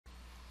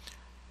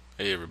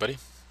Hey everybody,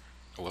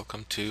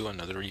 welcome to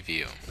another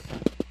review.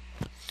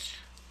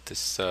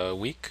 This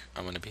week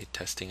I'm going to be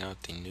testing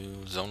out the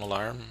new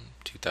ZoneAlarm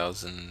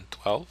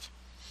 2012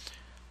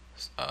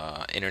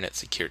 Internet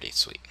Security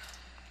Suite.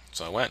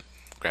 So I went,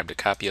 grabbed a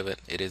copy of it.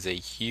 It is a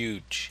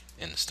huge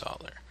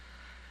installer.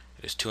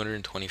 It is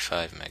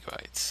 225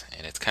 megabytes,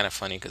 and it's kind of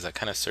funny because I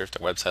kind of surfed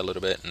their website a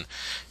little bit, and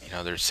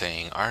they're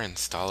saying our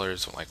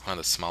installers are like one of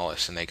the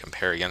smallest, and they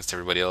compare against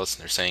everybody else,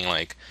 and they're saying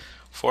like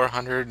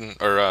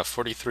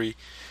 43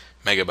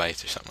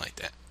 megabytes or something like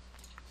that.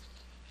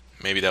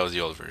 Maybe that was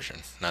the old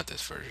version, not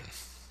this version.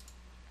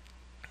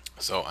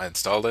 So I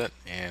installed it,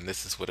 and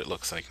this is what it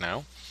looks like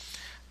now.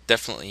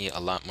 Definitely a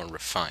lot more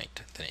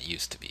refined than it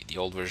used to be. The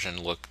old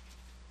version looked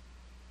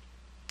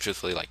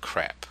truthfully like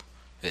crap.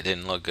 It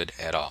didn't look good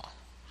at all.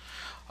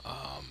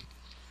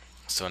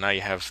 So now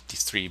you have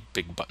these three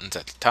big buttons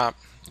at the top.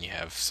 You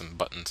have some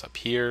buttons up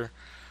here.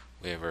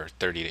 We have our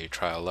 30-day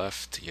trial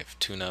left. You have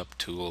tune-up,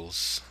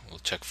 tools. We'll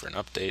check for an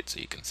update so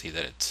you can see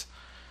that it's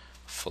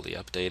fully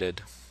updated.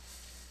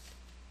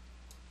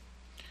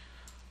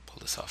 Pull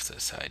this off to the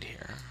side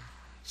here.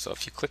 So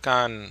if you click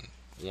on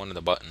one of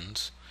the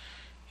buttons,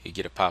 you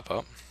get a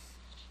pop-up.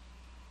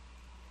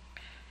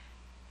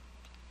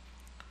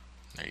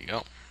 There you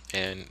go.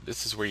 And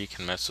this is where you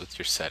can mess with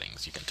your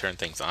settings. You can turn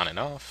things on and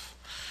off.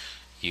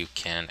 You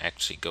can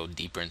actually go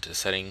deeper into the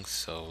settings.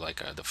 So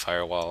like the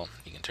firewall,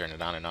 you can turn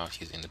it on and off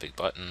using the big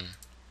button.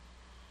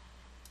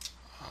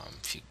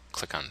 If you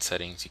click on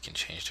settings, you can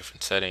change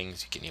different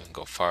settings. You can even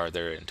go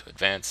farther into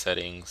advanced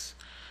settings.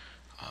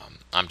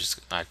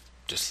 I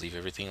just leave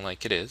everything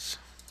like it is.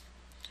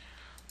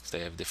 So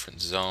they have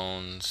different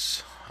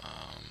zones,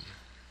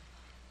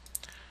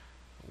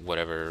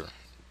 whatever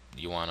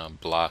you want to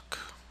block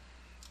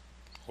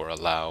or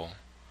allow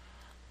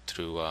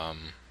through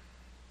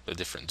the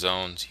different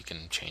zones. You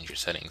can change your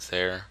settings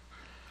there.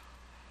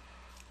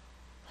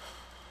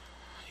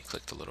 You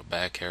click the little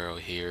back arrow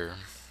here.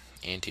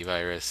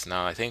 Antivirus.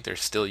 Now I think they're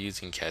still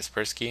using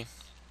Kaspersky,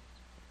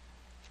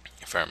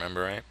 if I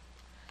remember right.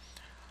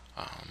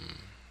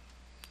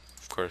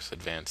 Of course,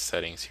 advanced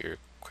settings here.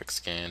 Quick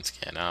scan,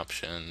 scan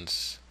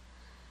options,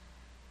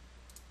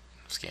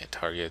 scan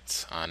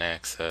targets, on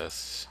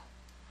access,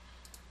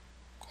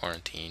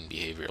 quarantine,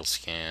 behavioral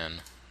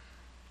scan.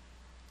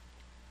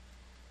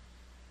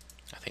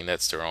 I think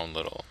that's their own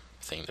little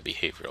thing, the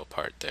behavioral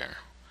part there.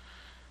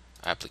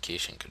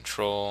 Application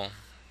control,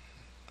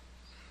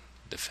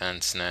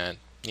 defense net,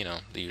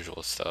 the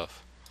usual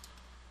stuff.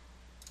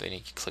 Then you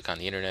can click on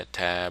the internet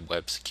tab,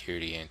 web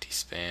security,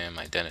 anti-spam,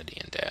 identity,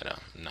 and data.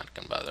 I'm not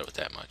going to bother with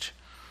that much.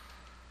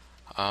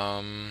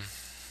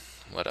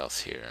 What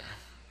else here?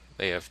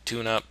 They have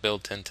tune-up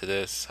built into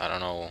this. I don't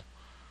know.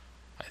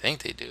 I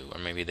think they do, or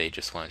maybe they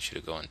just want you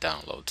to go and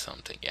download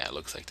something. Yeah, it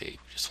looks like they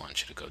just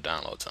want you to go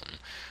download something.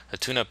 The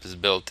tune-up is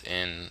built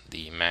in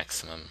the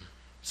maximum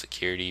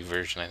security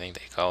version, I think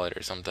they call it,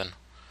 or something.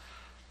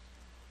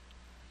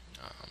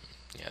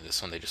 Yeah,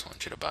 this one they just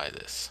want you to buy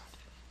this.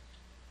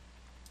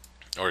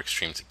 Or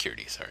extreme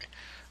security, sorry.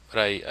 But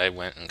I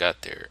went and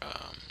got their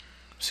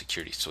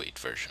security suite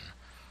version.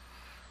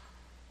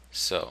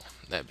 So,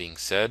 that being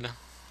said,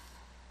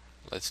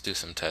 let's do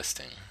some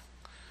testing.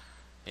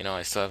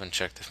 I still haven't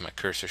checked if my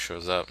cursor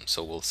shows up,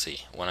 so we'll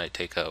see. When I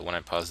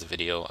pause the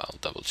video, I'll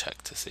double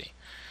check to see.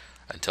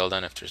 Until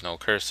then, if there's no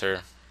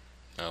cursor,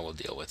 we'll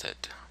deal with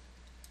it.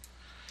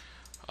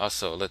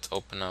 Also, let's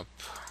open up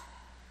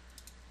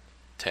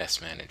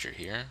Task Manager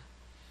here.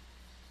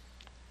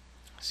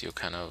 See what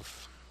kind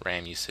of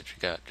RAM usage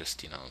we got.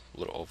 Just, a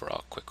little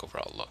quick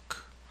overall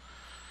look.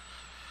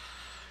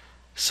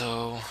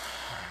 So,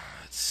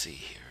 let's see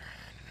here.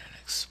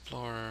 Internet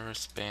Explorer,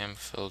 spam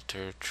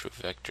filter, True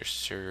Vector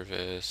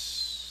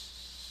service,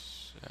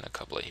 and a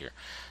couple of here.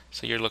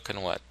 So you're looking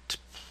what?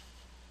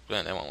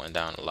 That one went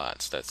down a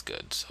lot, so that's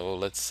good. So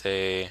let's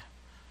say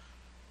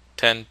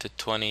 10 to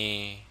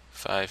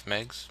 25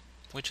 megs,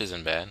 which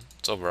isn't bad.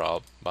 It's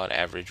overall about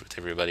average with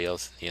everybody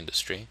else in the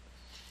industry.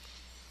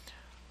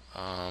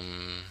 Yeah,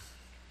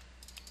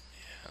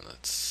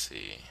 let's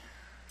see.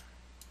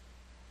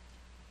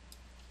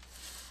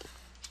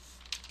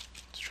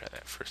 Let's try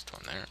that first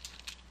one there.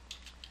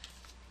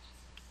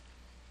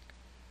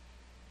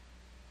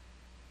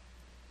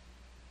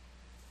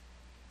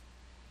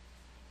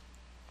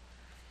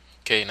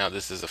 Okay, now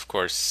this is of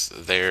course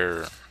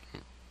their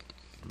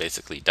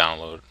basically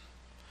downloader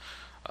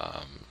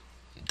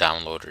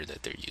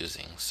that they're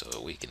using.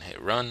 So we can hit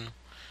run,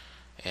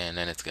 and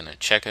then it's gonna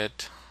check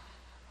it,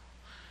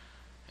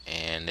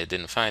 and it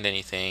didn't find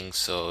anything.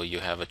 So you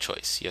have a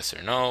choice, yes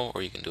or no,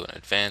 or you can do an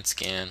advanced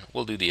scan.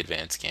 We'll do the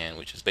advanced scan,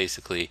 which is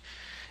basically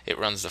it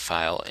runs the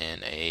file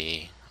in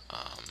a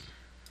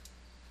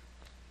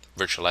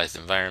virtualized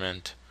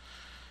environment,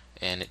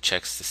 and it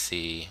checks to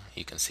see,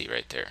 you can see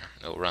right there,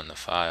 it'll run the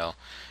file,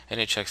 and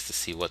it checks to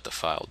see what the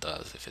file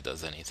does, if it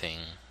does anything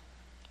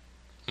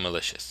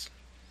malicious.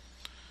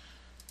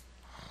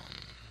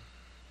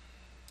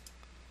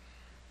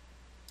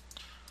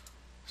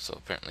 So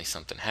apparently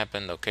something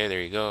happened. Okay, there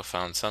you go,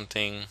 found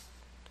something.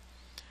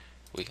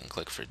 We can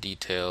click for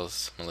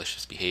details,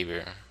 malicious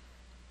behavior,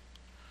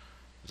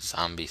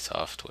 zombie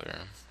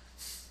software.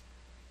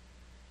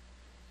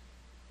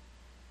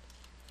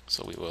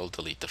 So we will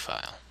delete the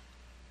file.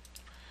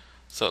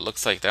 So it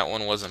looks like that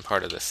one wasn't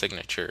part of the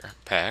signature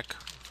pack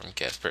from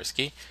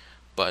Kaspersky,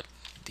 but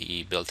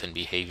the built-in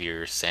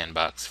behavior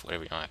sandbox,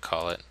 whatever you want to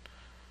call it,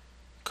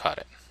 caught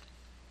it.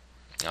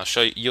 I'll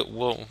show you.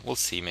 We'll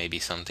see maybe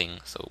something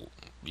so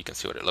you can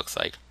see what it looks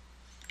like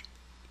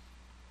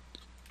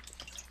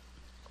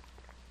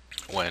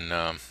when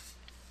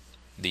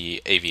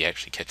the AV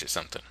actually catches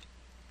something.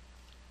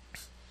 You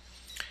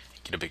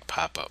get a big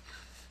pop-up.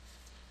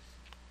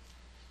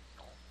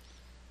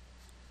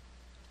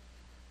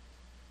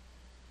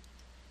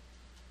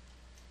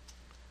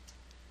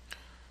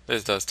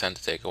 This does tend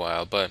to take a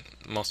while, but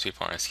most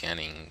people aren't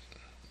scanning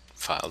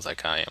files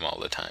like I am all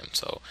the time,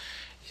 so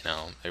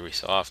every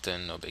so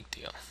often, no big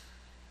deal.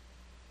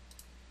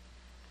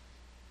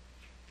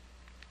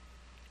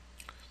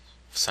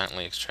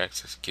 Silently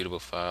extracts executable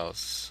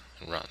files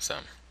and runs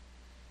them.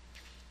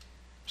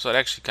 So it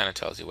actually kind of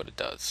tells you what it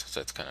does, so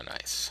that's kind of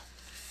nice.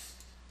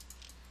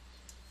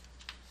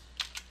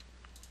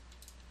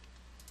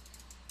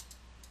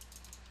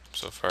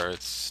 So far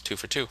it's 2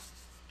 for 2.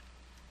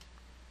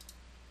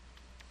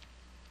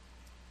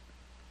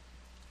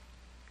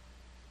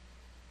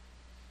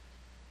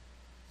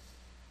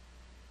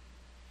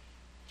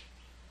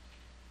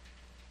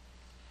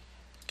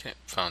 Okay,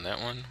 found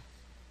that one.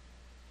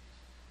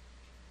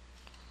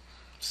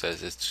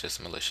 Says it's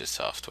just malicious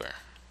software.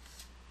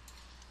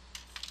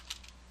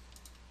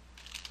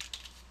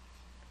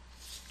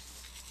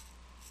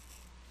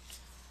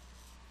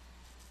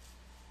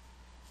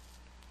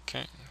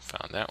 Okay,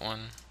 found that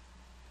one.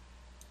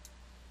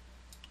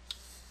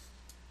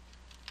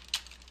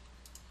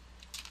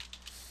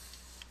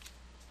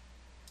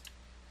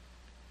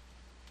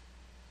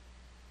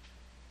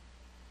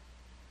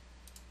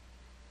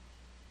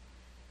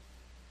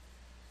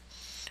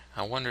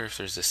 I wonder if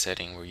there's a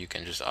setting where you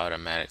can just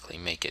automatically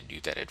make it do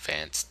that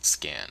advanced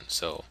scan.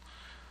 So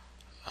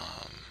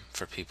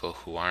for people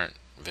who aren't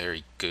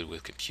very good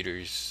with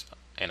computers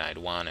and I'd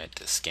want it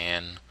to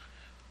scan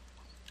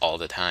all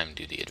the time,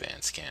 do the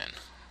advanced scan.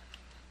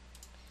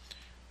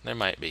 There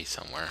might be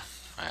somewhere.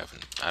 I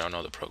don't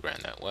know the program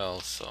that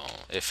well, so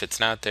if it's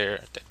not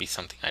there, that'd be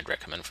something I'd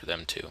recommend for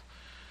them too.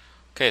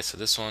 Okay, so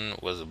this one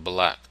was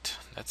blocked.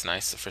 That's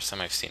nice. The first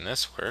time I've seen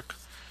this work.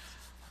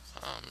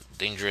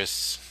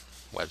 Dangerous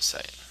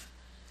website.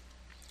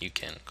 You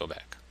can go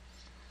back.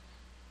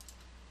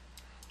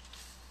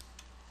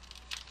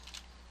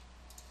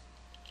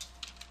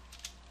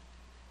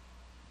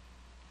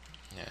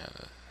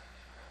 Yeah,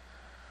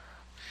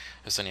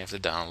 this one you have to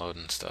download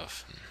and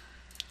stuff.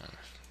 I'm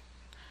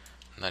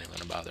not even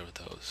going to bother with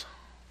those.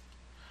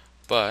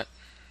 But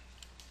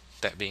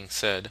that being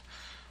said,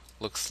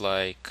 looks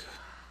like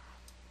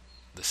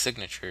the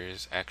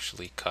signatures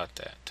actually caught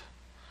that.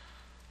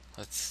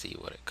 Let's see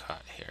what it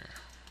caught here.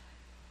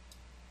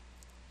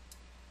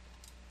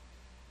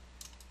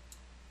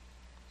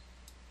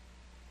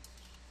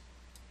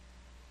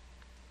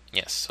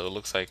 Yes, so it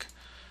looks like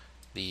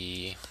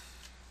the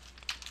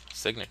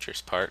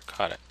signatures part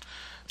caught it.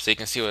 So you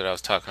can see what I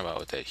was talking about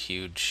with that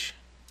huge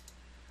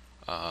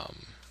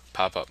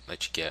pop-up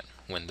that you get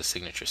when the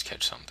signatures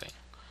catch something.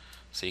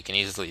 So you can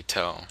easily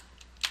tell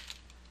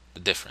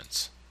the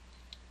difference.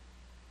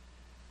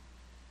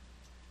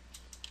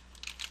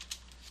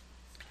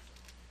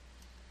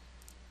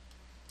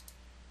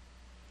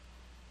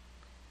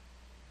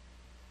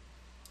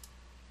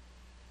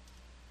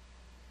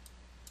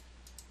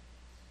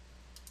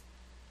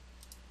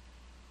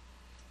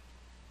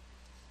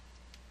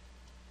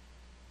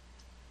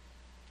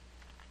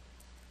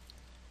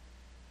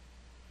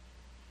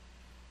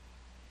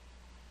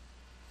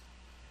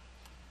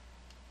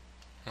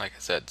 Like I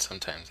said,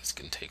 sometimes this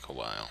can take a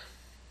while.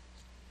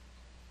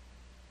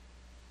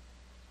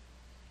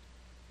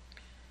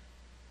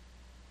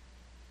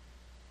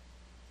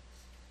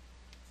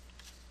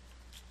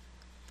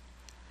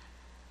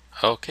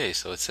 Okay,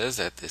 so it says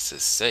that this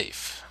is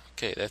safe.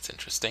 Okay, that's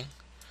interesting.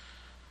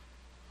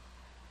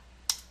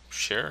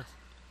 Sure,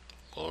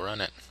 we'll run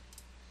it.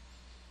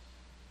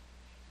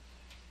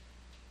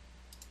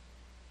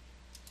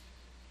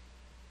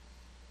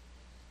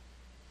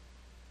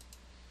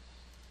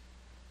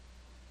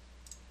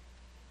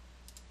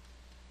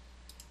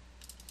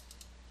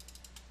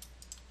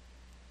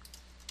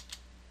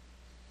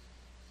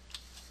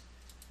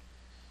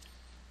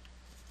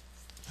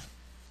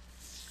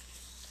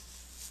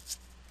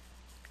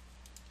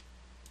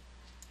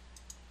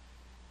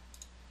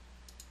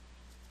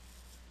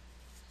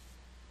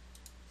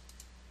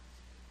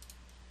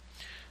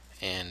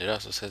 And it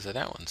also says that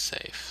that one's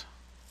safe.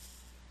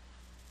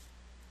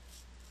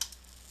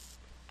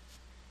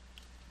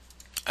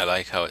 I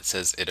like how it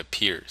says it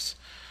appears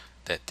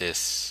that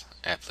this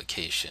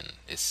application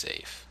is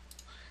safe.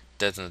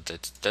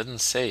 It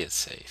doesn't say it's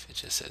safe, it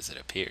just says it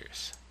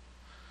appears.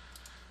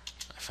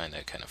 I find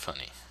that kind of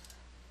funny.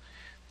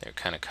 They're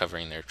kind of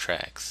covering their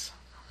tracks.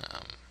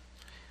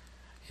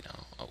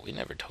 Oh, we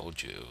never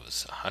told you it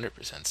was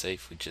 100%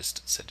 safe. We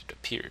just said it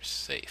appears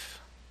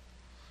safe.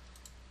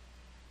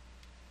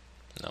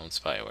 Known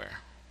spyware.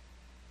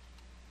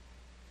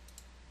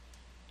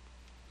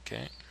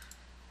 Okay.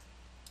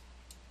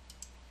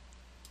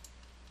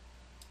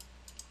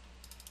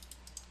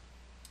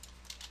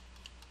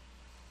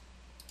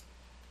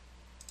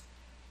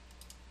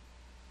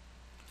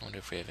 Wonder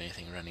if we have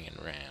anything running in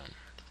RAM.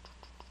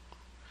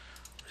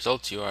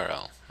 Results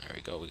URL. There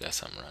we go. We got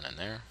something running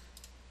there.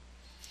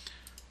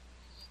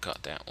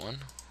 Got that one.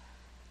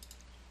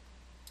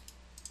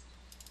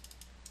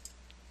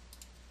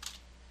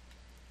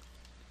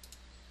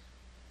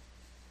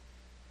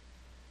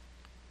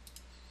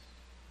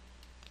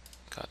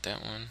 Got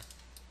that one.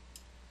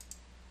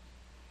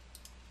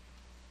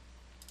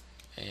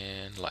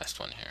 And last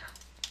one here.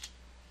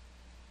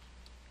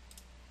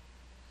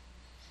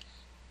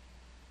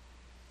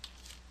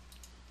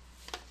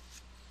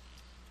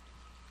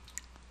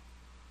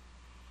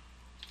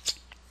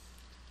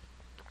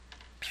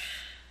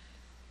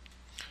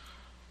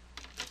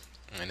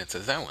 And it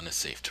says that one is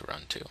safe to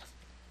run too.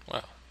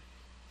 Well,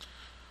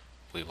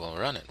 we will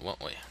run it,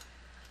 won't we?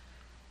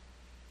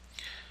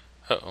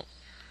 Uh-oh.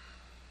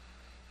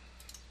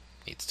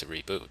 Needs to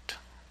reboot.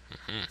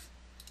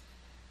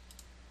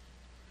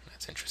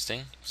 That's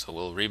interesting. So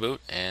we'll reboot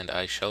and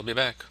I shall be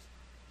back.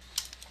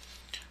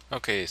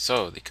 Okay,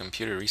 so the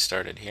computer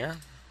restarted here.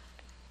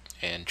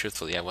 And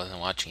truthfully, I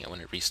wasn't watching it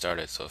when it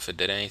restarted, so if it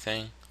did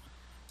anything,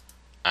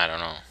 I don't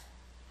know.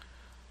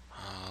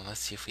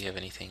 Let's see if we have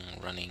anything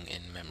running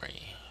in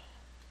memory.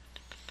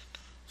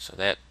 So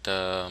that,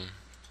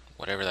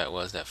 whatever that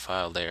was, that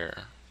file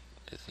there,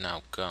 is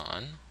now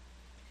gone.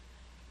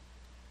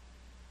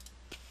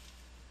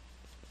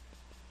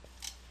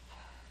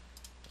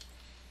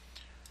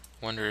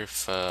 Wonder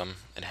if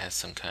it has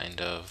some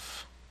kind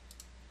of,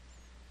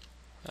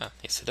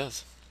 yes it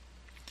does,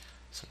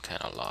 some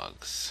kind of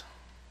logs.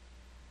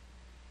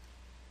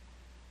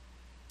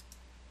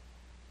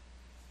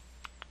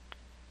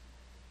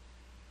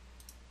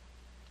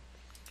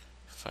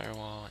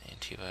 Firewall,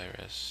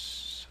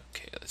 antivirus.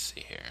 Okay, let's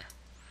see here.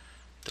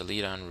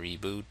 Delete on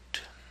reboot,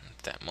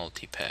 that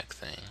multi-pack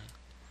thing.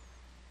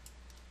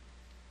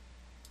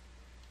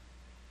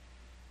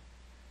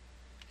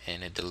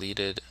 And it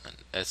deleted an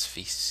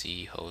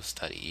svc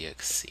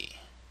host.exe,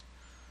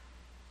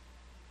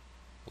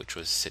 which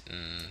was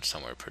sitting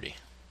somewhere pretty.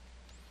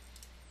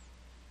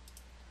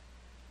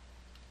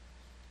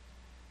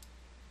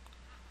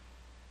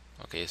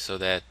 Okay, so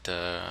that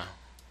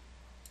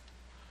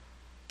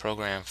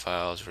program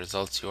files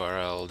results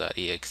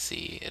url.exe,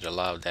 it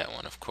allowed that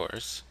one, of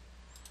course.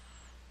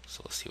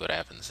 So we'll see what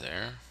happens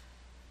there.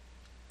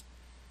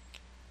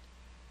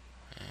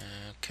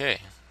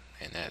 Okay,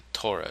 and that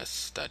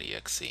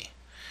taurus.exe.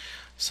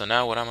 So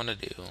now what I'm going to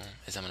do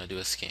is I'm going to do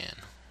a scan.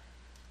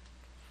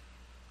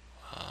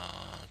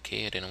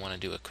 Okay, I didn't want to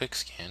do a quick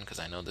scan because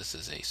I know this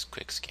is a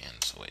quick scan.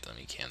 So wait, let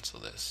me cancel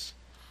this.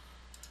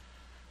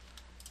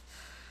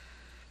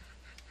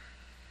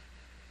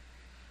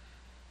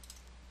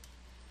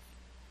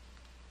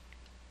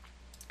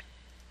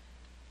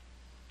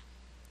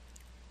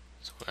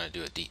 So we're going to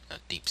do a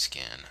deep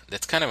scan.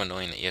 That's kind of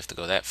annoying that you have to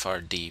go that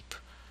far deep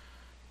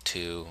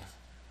to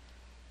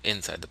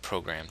inside the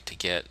program to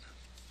get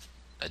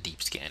a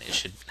deep scan. It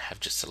should have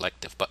just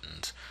selective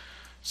buttons.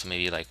 So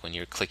maybe like when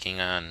you're clicking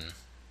on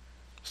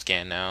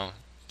scan now,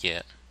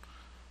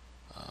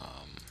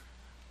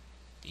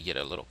 you get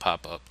a little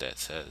pop-up that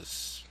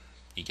says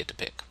you get to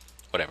pick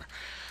whatever.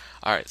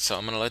 Alright, so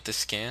I'm gonna let this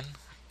scan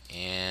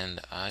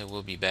and I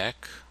will be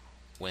back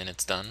when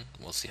it's done.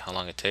 We'll see how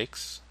long it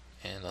takes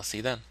and I'll see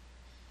you then.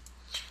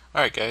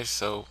 Alright guys,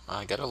 so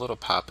I got a little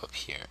pop-up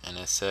here and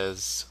it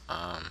says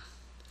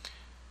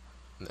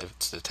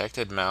it's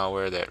detected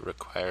malware that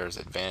requires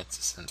advanced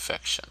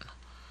disinfection.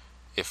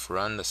 If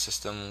run, the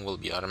system will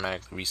be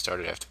automatically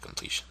restarted after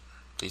completion.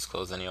 Please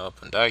close any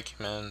open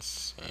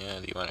documents,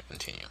 and you want to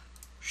continue.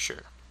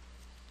 Sure.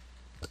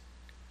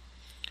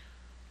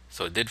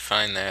 So it did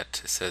find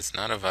that. It says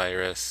not a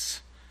virus,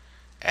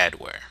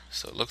 adware.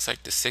 So it looks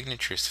like the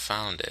signatures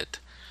found it,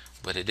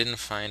 but it didn't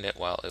find it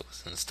while it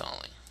was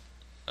installing.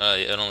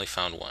 It only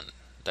found one,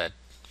 a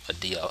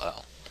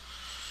DLL.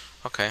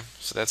 Okay,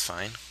 so that's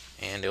fine,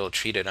 and it will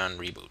treat it on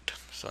reboot.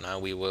 So now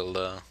we will,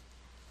 I'm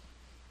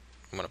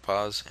going to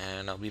pause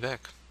and I'll be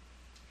back.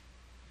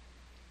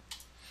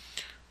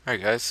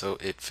 Alright guys, so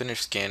it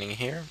finished scanning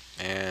here,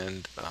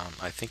 and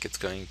I think it's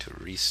going to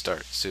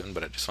restart soon,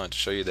 but I just wanted to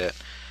show you that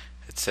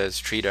it says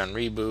treat on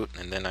reboot,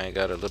 and then I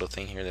got a little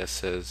thing here that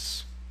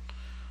says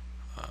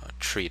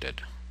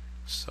treated.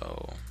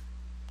 So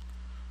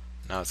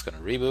now it's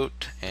going to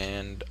reboot,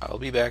 and I'll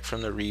be back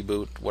from the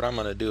reboot. What I'm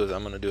going to do is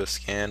I'm going to do a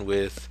scan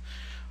with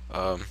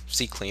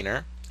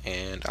CCleaner,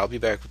 and I'll be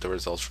back with the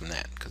results from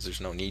that, because there's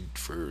no need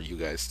for you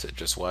guys to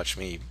just watch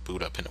me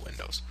boot up into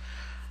Windows.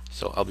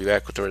 So I'll be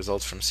back with the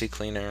results from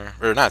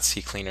CCleaner, or not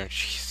CCleaner,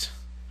 jeez.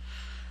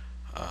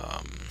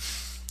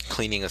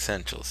 Cleaning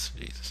Essentials,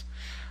 Jesus.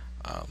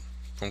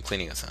 From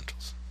Cleaning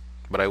Essentials.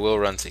 But I will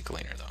run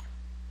CCleaner though.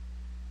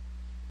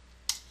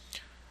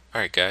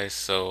 Alright guys,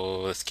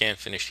 so the scan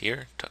finished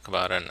here. Took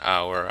about an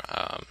hour.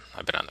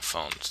 I've been on the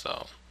phone,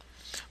 so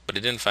but it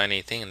didn't find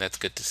anything, and that's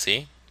good to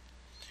see.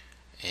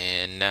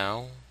 And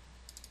now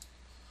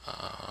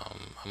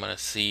I'm gonna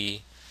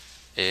see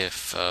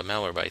if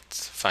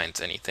Malwarebytes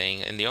finds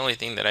anything, and the only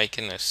thing that I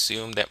can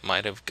assume that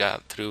might have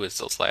got through is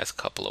those last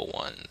couple of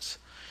ones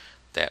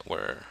that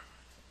were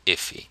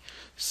iffy.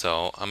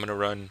 So I'm gonna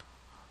run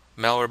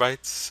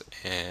Malwarebytes,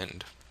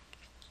 and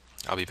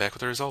I'll be back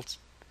with the results.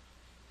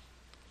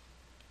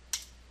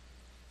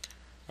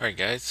 Alright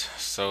guys,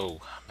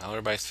 so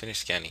Malwarebytes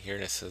finished scanning here,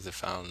 and it says it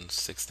found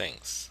 6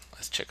 things.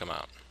 Let's check them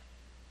out.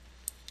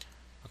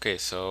 Okay,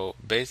 so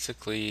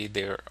basically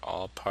they're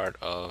all part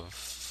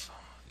of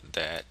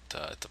that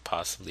the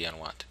possibly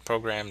unwanted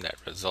program that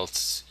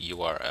results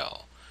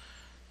URL.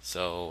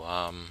 So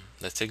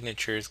the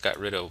signatures got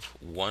rid of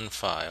one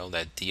file,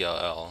 that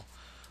DLL,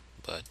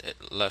 but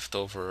it left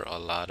over a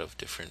lot of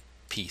different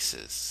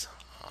pieces.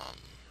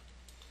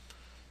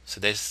 So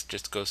this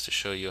just goes to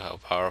show you how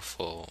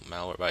powerful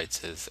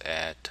Malwarebytes is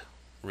at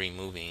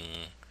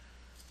removing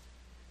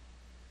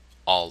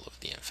all of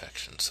the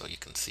infections. So you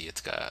can see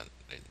it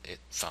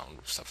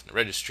found stuff in the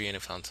registry, and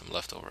it found some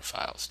leftover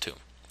files too.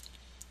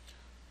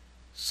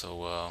 So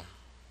we're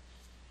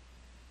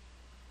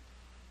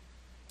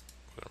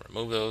gonna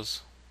remove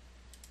those.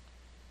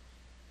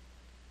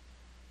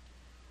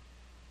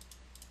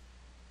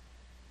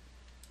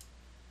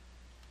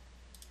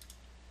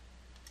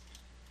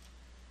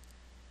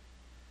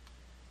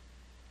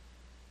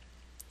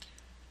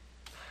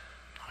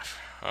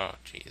 Oh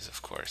geez,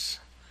 of course.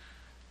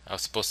 I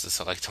was supposed to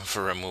select them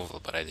for removal,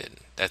 but I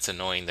didn't. That's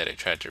annoying that I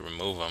tried to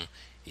remove them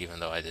even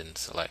though I didn't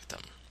select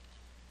them.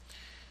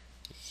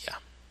 Yeah.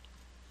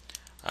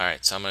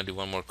 Alright, so I'm going to do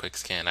one more quick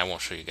scan. I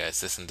won't show you guys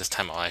this, and this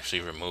time I'll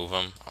actually remove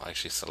them. I'll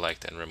actually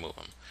select and remove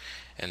them.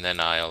 And then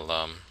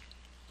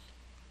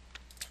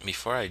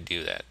before I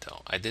do that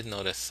though, I did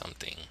notice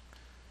something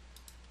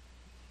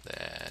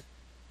that,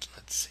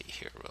 let's see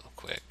here real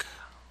quick.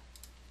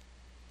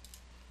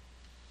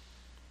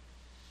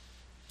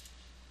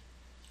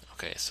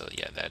 Okay, so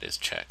yeah, that is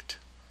checked.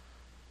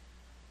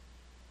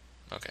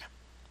 Okay.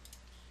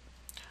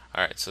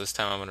 Alright, so this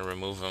time I'm going to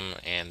remove them,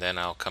 and then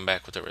I'll come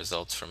back with the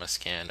results from a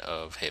scan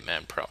of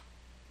Hitman Pro.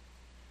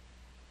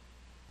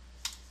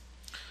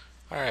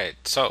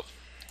 Alright, so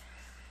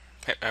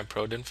Hitman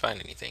Pro didn't find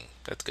anything.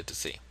 That's good to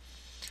see.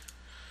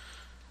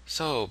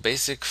 So,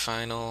 basic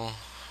final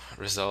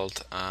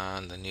result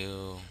on the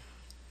new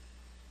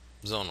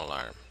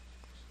ZoneAlarm.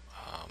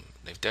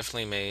 They've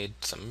definitely made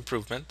some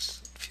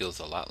improvements. It feels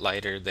a lot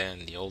lighter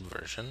than the old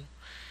version.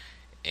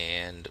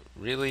 And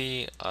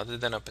really, other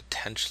than a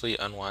potentially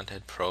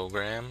unwanted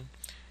program,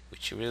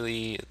 which you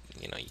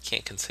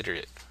can't consider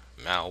it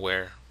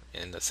malware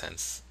in the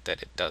sense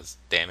that it does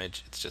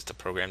damage. It's just a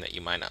program that you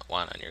might not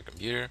want on your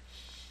computer.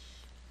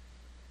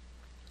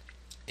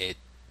 It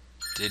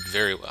did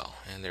very well.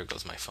 And there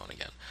goes my phone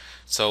again.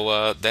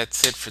 So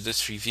that's it for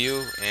this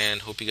review,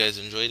 and hope you guys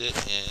enjoyed it,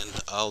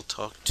 and I'll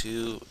talk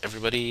to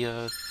everybody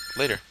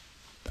later.